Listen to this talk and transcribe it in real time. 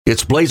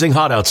It's blazing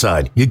hot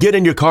outside. You get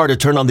in your car to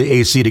turn on the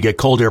AC to get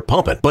cold air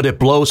pumping, but it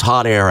blows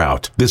hot air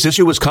out. This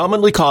issue is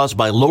commonly caused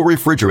by low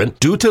refrigerant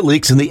due to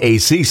leaks in the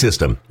AC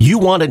system. You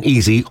want an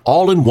easy,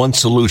 all-in-one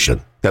solution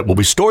that will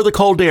restore the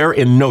cold air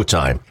in no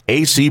time.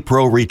 AC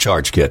Pro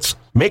Recharge Kits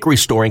make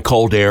restoring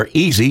cold air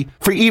easy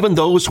for even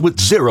those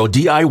with zero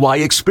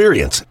DIY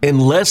experience in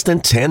less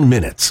than 10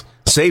 minutes.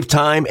 Save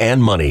time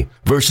and money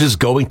versus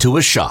going to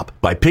a shop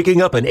by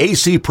picking up an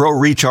AC Pro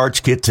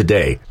Recharge Kit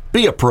today.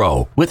 Be a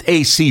pro with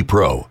AC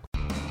Pro.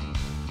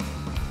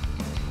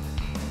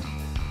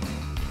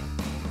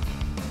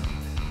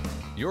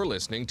 You're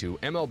listening to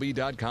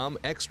MLB.com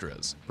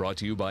Extras, brought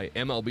to you by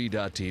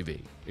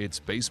MLB.tv. It's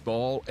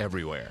baseball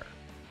everywhere.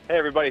 Hey,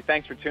 everybody.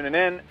 Thanks for tuning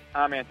in.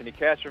 I'm Anthony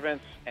Castrovince,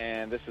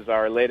 and this is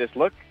our latest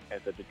look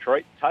at the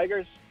Detroit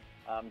Tigers.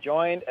 I'm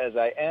joined, as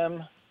I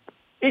am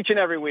each and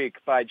every week,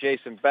 by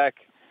Jason Beck.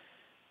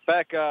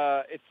 Beck,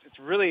 it's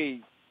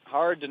really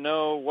hard to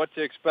know what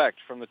to expect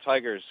from the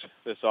Tigers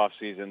this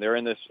offseason. They're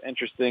in this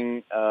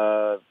interesting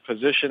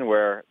position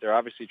where they're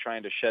obviously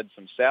trying to shed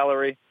some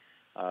salary,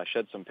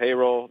 shed some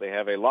payroll. They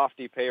have a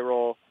lofty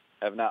payroll,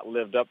 have not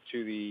lived up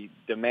to the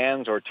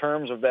demands or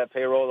terms of that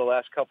payroll the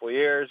last couple of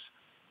years.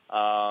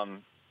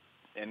 And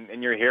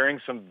you're hearing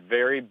some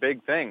very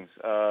big things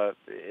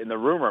in the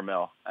rumor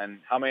mill. And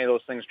how many of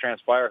those things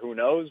transpire, who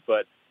knows?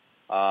 But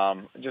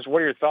just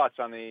what are your thoughts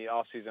on the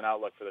offseason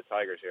outlook for the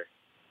Tigers here?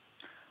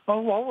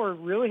 Well, we're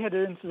really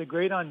headed into the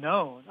great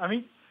unknown. I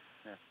mean,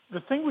 The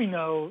thing we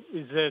know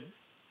is that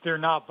they're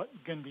not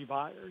going to be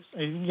buyers.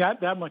 And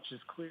that much is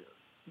clear.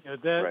 You know,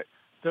 that right.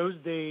 Those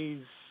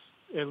days,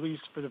 at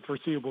least for the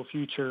foreseeable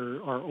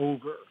future, are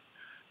over.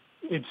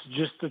 It's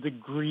just the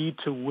degree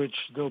to which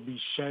they'll be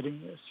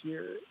shedding this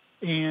year.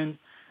 And,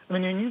 I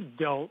mean, and you've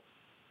dealt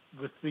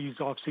with these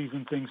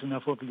off-season things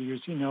enough over the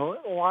years. You know,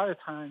 a lot of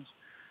times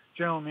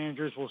general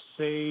managers will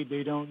say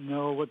they don't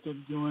know what they're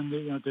doing,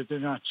 that they're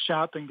not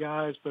shopping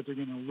guys, but they're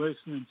going to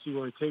listen and see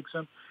where it takes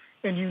them.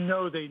 And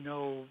they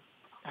know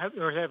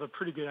or have a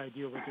pretty good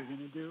idea what they're going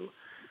to do.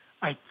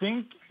 I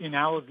think in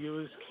Al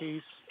Avila's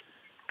case,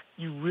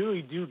 you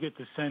really do get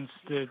the sense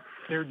that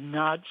they're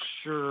not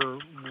sure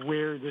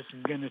where this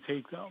is going to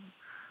take them.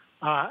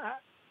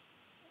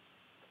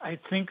 I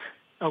think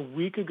a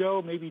week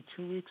ago, maybe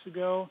 2 weeks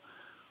ago,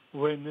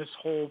 when this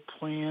whole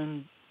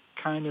plan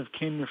kind of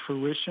came to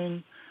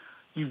fruition,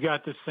 you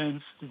got the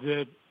sense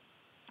that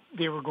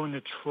they were going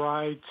to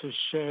try to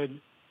shed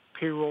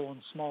payroll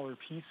in smaller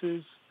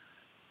pieces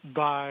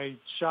by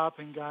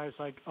shopping guys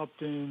like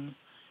Upton,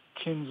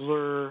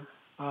 Kinsler,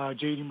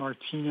 J.D.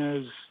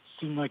 Martinez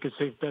seemed like a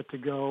safe bet to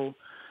go.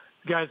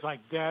 Guys like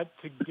that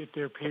to get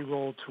their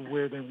payroll to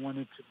where they want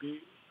it to be.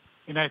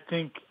 And I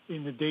think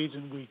in the days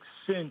and weeks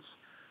since,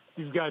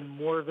 you've gotten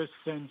more of a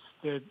sense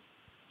that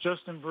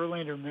Justin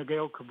Verlander and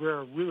Miguel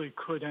Cabrera really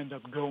could end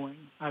up going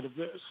out of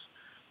this.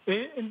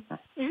 And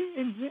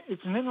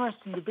it's an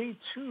interesting debate,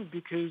 too,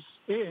 because,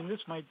 and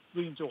this might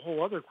lead into a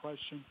whole other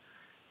question,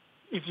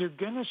 if you're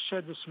going to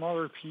shed the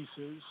smaller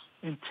pieces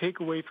and take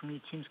away from your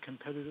team's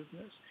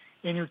competitiveness,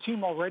 and your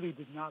team already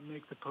did not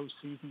make the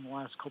postseason the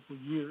last couple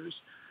of years,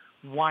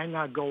 why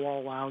not go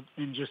all out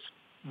and just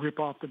rip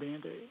off the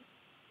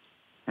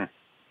Band-Aid?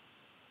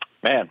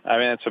 Man, I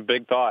mean, it's a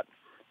big thought.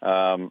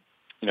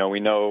 We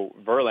know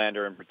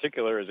Verlander in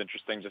particular is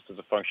interesting just as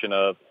a function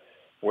of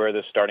where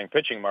the starting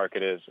pitching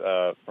market is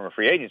from a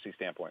free agency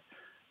standpoint.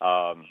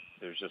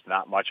 There's just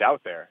not much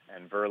out there.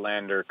 And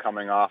Verlander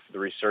coming off the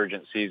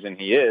resurgent season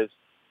he is,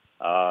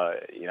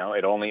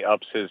 it only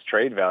ups his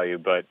trade value.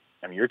 But,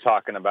 I mean, you're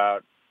talking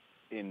about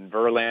in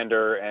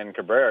Verlander and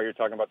Cabrera, you're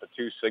talking about the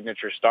two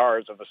signature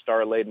stars of a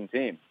star-laden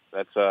team.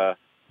 That's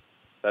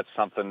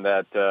something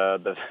that,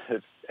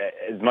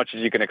 as much as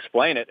you can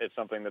explain it, it's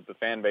something that the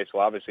fan base will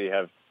obviously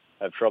have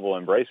trouble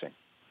embracing.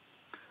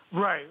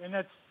 Right, and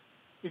that's,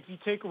 if you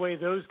take away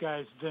those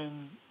guys,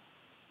 then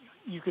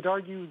you could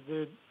argue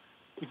that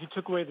if you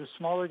took away the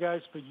smaller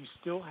guys, but you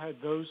still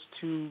had those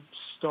two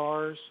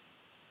stars,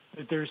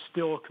 that there's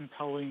still a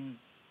compelling,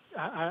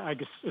 I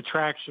guess,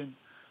 attraction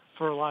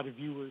for a lot of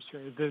viewers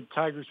here. The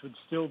Tigers would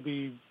still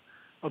be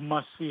a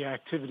must-see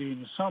activity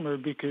in the summer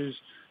because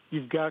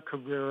you've got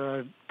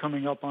Cabrera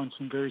coming up on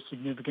some very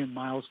significant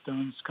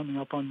milestones, coming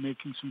up on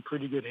making some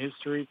pretty good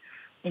history,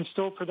 and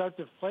still a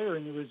productive player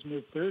into his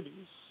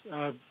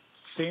mid-30s.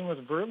 Same with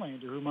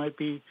Verlander, who might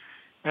be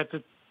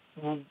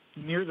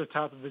near the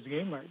top of his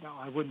game right now.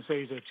 I wouldn't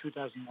say he's at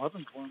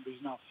 2011 form, but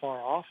he's not far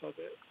off of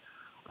it.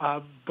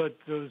 But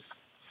those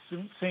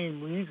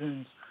same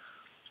reasons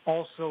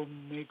also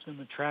make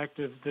them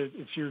attractive, that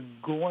if you're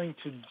going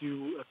to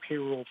do a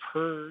payroll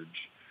purge,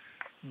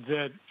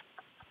 that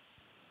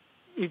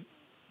it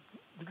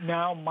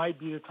now might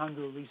be the time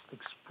to at least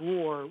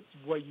explore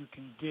what you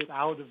can get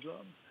out of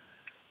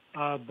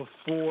them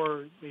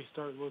before they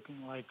start looking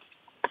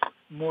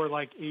more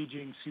like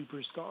aging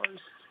superstars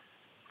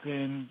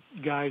than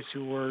guys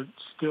who are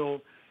still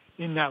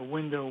in that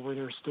window where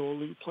they're still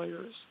elite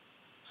players.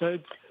 So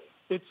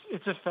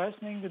it's a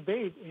fascinating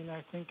debate, and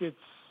I think it's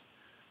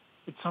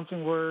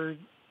something where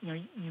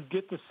you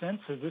get the sense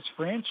that this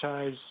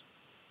franchise,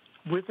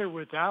 with or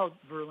without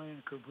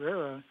Verlander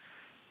Cabrera,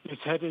 is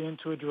headed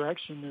into a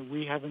direction that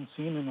we haven't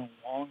seen in a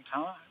long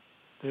time.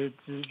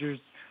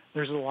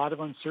 There's a lot of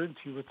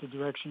uncertainty with the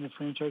direction of the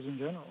franchise in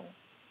general.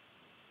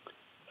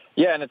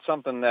 Yeah, and it's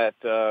something that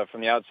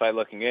from the outside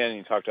looking in,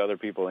 you talk to other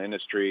people in the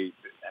industry,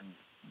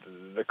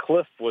 and the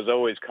cliff was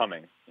always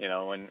coming.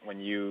 When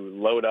you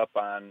load up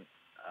on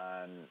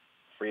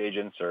free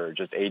agents or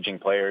just aging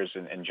players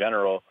in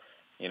general,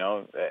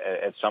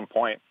 at some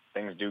point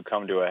things do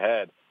come to a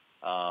head.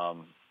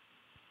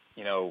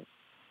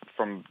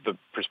 From the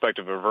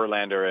perspective of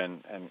Verlander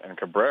and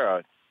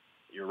Cabrera,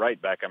 you're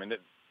right, Beck. I mean,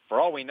 for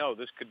all we know,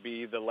 this could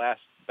be the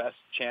last best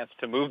chance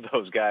to move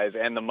those guys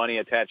and the money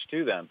attached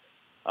to them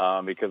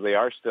because they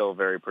are still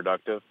very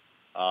productive.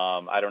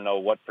 I don't know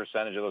what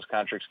percentage of those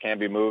contracts can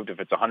be moved, if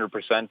it's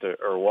 100%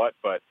 or what,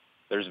 but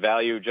there's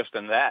value just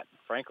in that,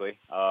 frankly,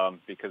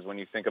 because when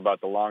you think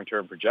about the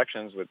long-term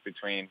projections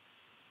between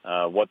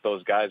what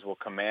those guys will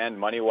command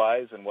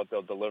money-wise and what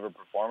they'll deliver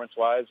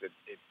performance-wise,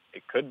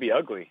 it could be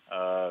ugly,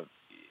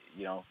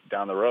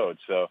 down the road.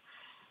 So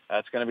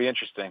that's going to be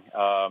interesting.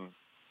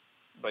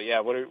 But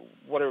yeah,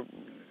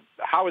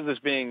 how is this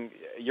being?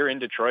 You're in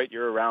Detroit.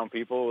 You're around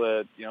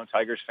people,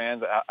 Tigers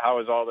fans. How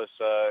is all this?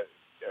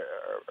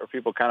 Are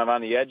people kind of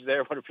on the edge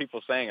there? What are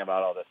people saying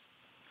about all this?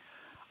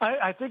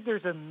 I think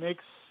there's a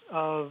mix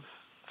of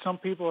some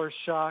people are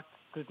shocked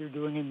that they're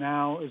doing it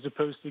now as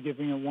opposed to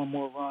giving it one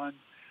more run,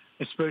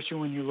 especially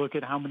when you look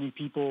at how many of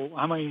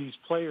these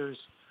players,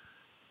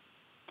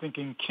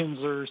 thinking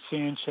Kinsler,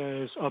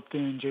 Sanchez,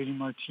 Upton, J.D.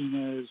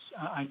 Martinez,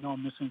 I know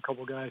I'm missing a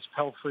couple guys,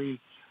 Pelfrey,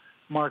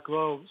 Mark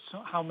Lowe,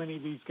 so how many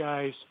of these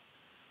guys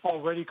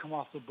already come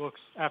off the books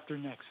after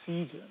next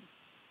season?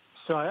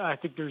 So I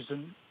think there's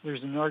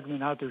an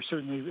argument out there,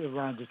 certainly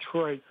around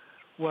Detroit.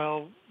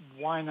 Well,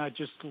 why not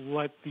just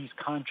let these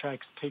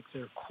contracts take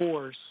their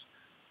course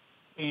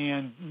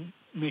and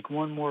make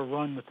one more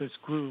run with this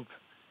group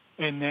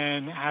and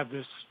then have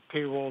this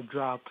payroll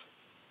drop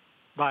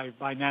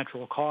by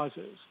natural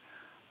causes?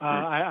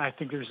 I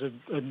think there's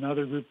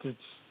another group that's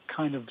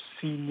kind of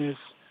seen this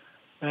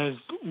as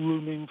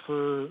looming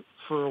for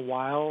a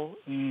while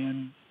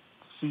and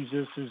sees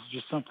this as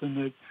just something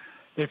that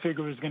they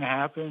figured was going to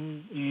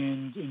happen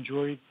and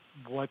enjoyed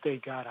what they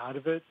got out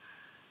of it.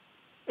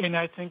 And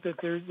I think that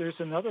there's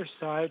another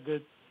side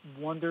that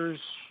wonders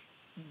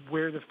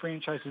where the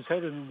franchise is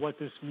headed and what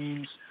this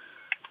means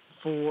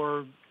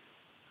for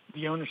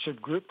the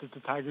ownership group that the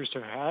Tigers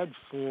have had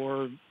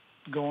for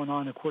going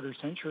on a quarter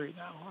century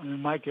now. I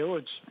mean, Mike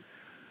Ilitch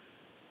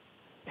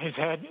has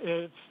had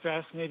a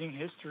fascinating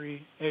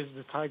history as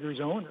the Tigers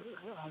owner.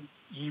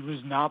 He was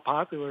not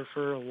popular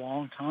for a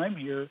long time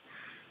here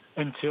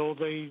until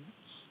they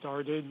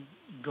started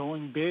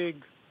going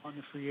big on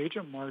the free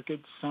agent market,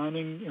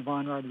 signing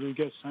Ivan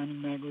Rodriguez,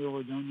 signing Magglio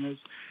Ordonez,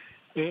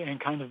 and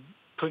kind of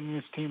putting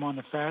this team on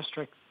the fast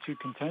track to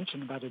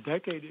contention about a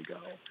decade ago.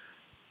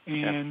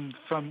 And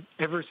from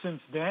ever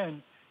since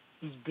then,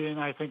 he's been,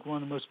 I think,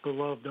 one of the most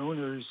beloved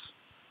owners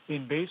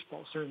in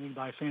baseball, certainly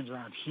by fans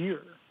around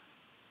here.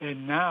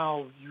 And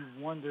now you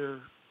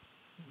wonder,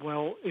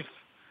 well, if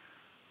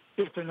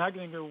they're not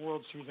going to get a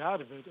World Series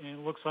out of it, and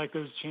it looks like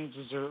those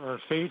chances are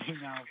fading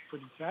now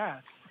pretty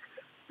fast,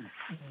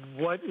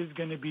 what is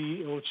going to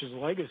be Ilitch's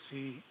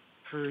legacy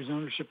for his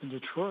ownership in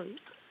Detroit?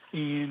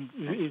 And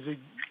is it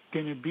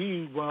going to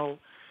be, well,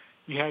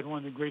 you had one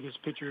of the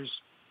greatest pitchers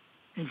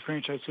in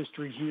franchise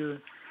history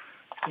here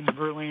in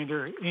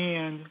Verlander,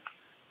 and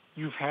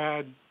you've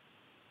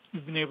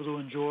been able to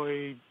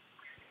enjoy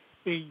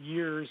 8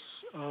 years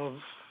of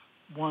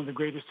one of the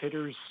greatest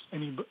hitters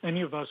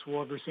any of us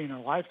will ever see in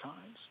our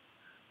lifetimes.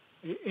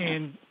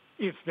 And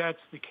if that's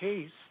the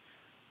case,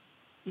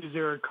 is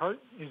there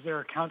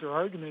a counter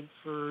argument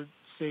for,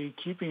 say,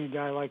 keeping a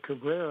guy like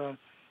Cabrera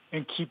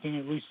and keeping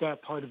at least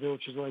that part of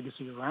Ilitch's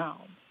legacy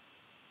around?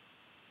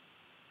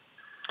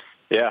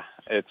 Yeah,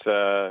 it's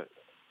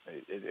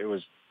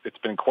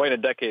been quite a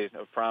decade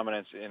of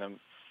prominence in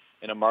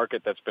a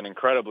market that's been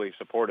incredibly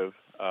supportive.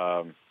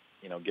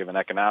 Given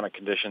economic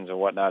conditions and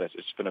whatnot, it's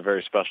been a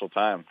very special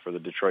time for the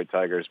Detroit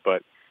Tigers.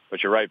 But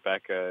you're right,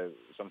 Beck.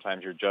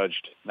 Sometimes you're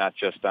judged not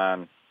just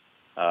on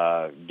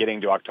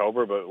getting to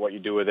October, but what you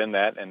do within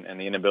that, and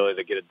the inability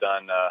to get it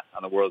done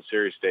on the World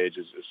Series stage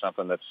is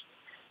something that's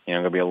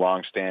going to be a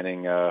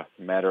long-standing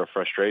matter of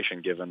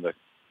frustration given the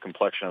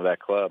complexion of that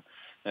club.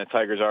 And the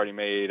Tigers already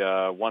made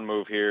one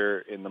move here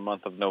in the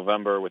month of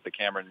November with the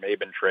Cameron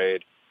Maybin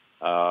trade.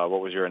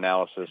 What was your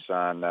analysis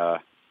on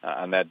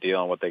that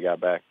deal and what they got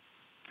back?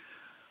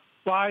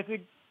 Well, I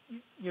think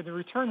the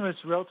return was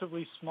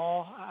relatively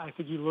small. I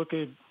think you look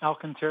at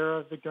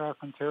Victor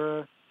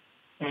Alcantara,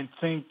 and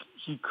think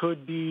he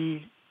could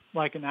be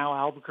like an Al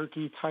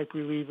Albuquerque type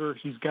reliever.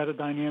 He's got a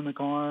dynamic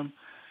arm.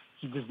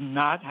 He does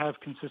not have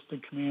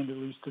consistent command, at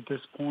least at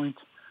this point.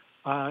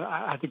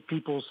 I think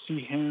people see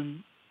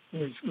him,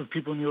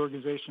 people in the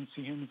organization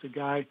see him as a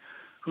guy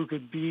who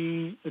could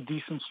be a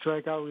decent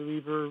strikeout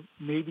reliever,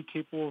 maybe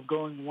capable of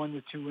going 1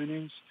 to 2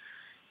 innings,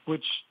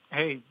 which,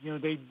 hey,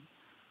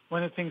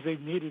 one of the things they've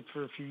needed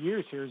for a few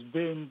years here has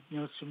been,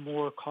 some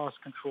more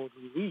cost-controlled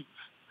relief.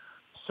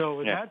 So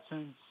in that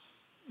sense,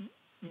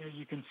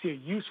 you can see a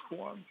use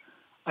for him.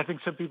 I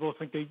think some people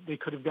think they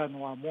could have gotten a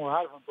lot more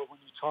out of him, but when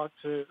you talk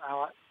to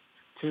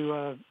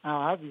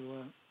Al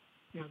Avila,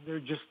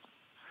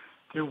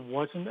 there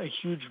wasn't a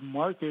huge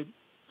market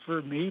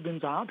for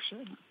Maybin's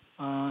option.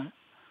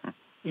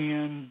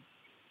 And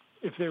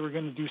if they were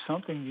going to do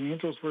something, the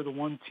Angels were the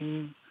one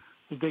team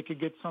that they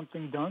could get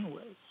something done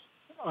with.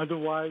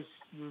 Otherwise,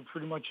 you were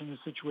pretty much in a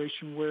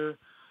situation where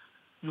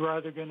you were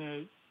either going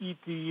to eat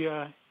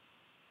the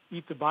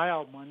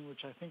buyout money,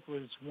 which I think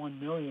was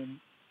 $1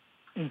 million,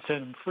 and set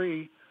him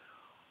free,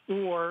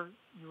 or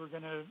you were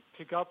going to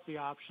pick up the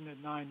option at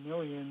 $9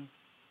 million,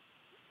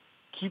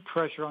 keep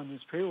pressure on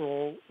this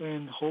payroll,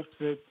 and hope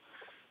that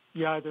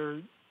you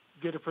either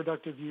get a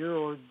productive year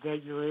or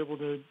that you're able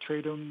to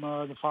trade him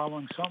the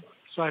following summer.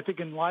 So I think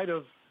in light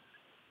of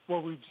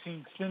what we've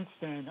seen since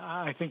then,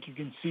 I think you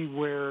can see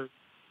where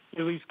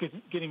at least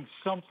getting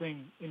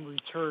something in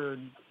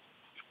return,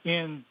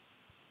 and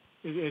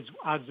as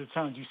odd as it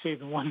sounds, you save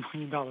the $1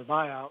 million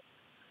buyout,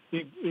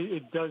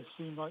 it does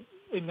seem like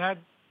in that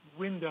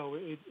window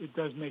it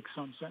does make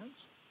some sense.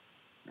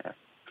 Yeah.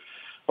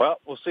 Well,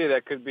 we'll see.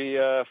 That could be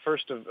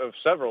first of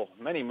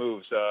many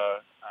moves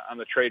on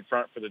the trade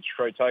front for the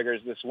Detroit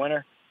Tigers this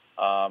winter.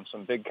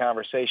 Some big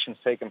conversations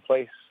taking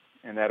place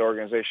in that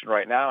organization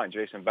right now, and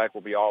Jason Beck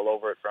will be all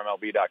over it for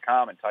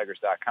MLB.com and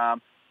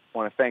Tigers.com. I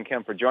want to thank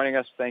him for joining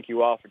us. Thank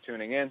you all for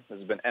tuning in. This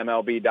has been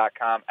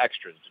MLB.com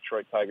Extras,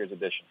 Detroit Tigers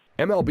edition.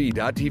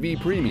 MLB.tv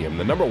Premium,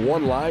 the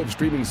 #1 live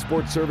streaming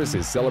sports service,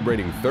 is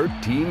celebrating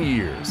 13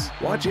 years.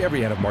 Watch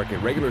every out-of-market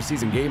regular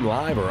season game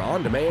live or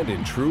on demand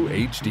in true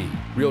HD.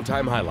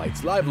 Real-time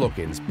highlights, live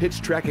look-ins,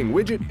 pitch tracking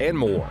widget, and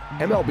more.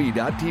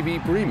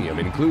 MLB.tv Premium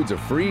includes a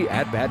free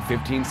At-Bat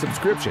 15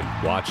 subscription.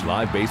 Watch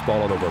live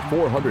baseball on over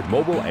 400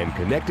 mobile and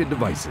connected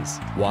devices.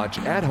 Watch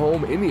at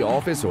home, in the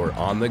office, or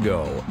on the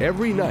go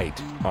every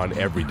night on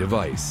every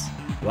device.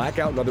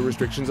 Blackout and other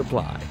restrictions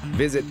apply.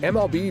 Visit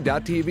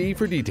MLB.tv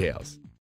for details.